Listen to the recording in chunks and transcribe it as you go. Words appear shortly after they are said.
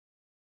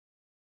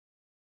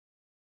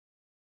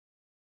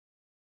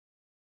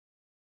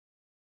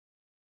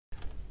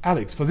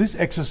Alex, for this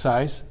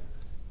exercise,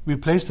 we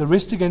place the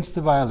wrist against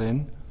the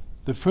violin,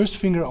 the first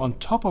finger on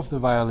top of the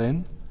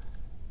violin,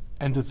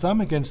 and the thumb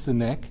against the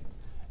neck,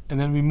 and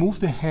then we move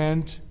the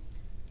hand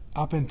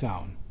up and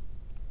down.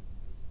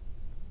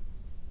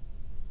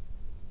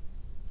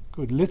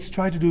 Good. Let's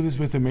try to do this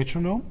with the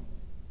metronome.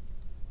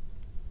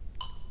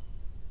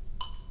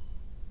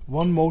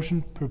 One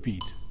motion per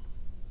beat.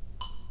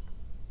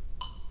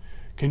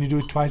 Can you do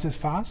it twice as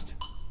fast?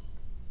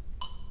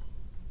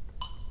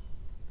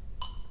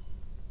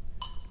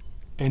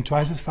 And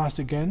twice as fast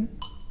again?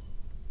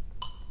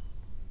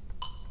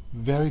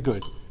 Very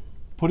good.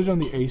 Put it on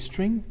the A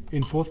string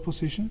in fourth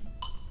position.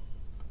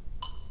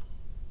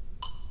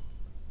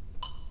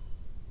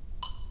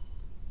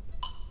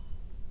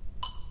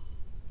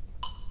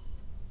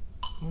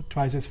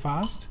 Twice as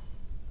fast.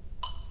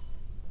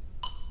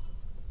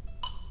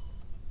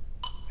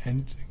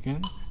 And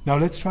again. Now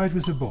let's try it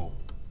with the bow.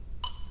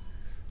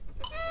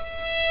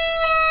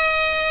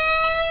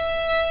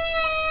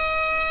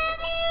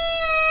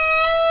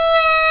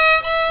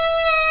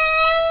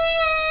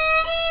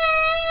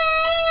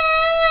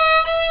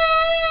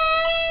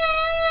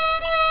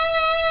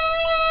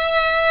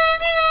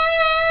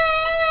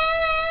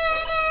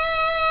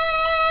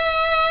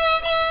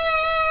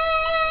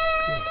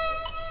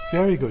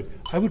 Very good.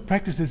 I would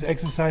practice this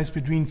exercise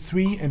between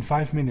 3 and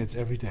 5 minutes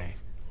every day.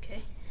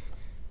 Okay.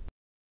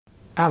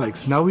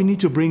 Alex, now we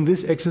need to bring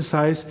this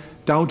exercise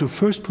down to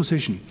first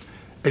position.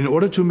 In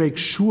order to make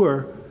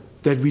sure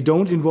that we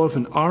don't involve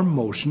an arm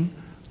motion,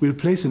 we'll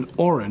place an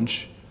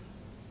orange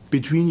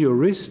between your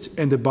wrist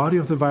and the body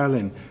of the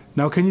violin.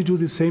 Now can you do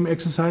the same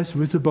exercise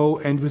with the bow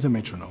and with the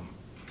metronome?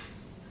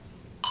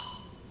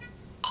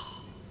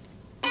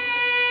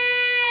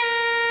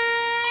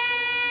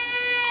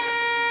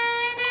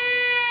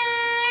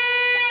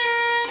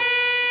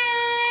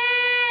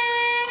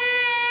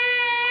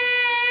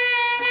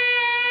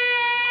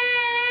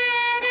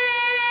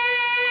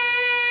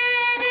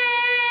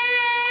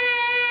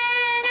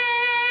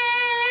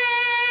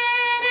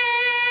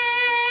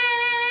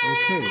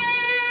 Okay.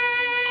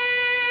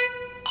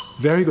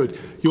 Very good.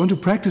 You want to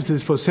practice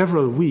this for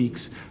several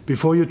weeks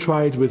before you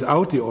try it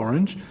without the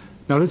orange.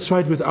 Now let's try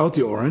it without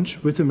the orange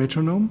with the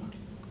metronome.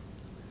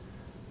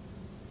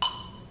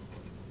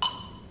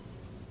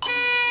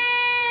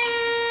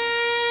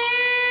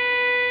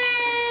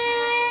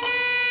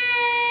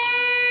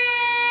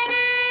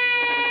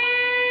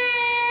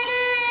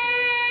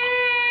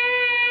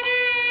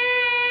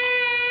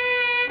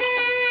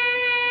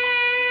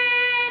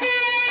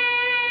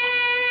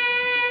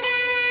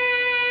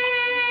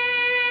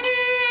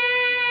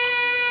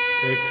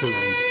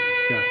 Excellent.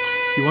 Yeah.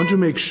 You want to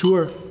make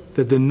sure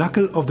that the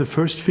knuckle of the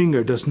first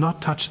finger does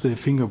not touch the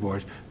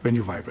fingerboard when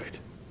you vibrate.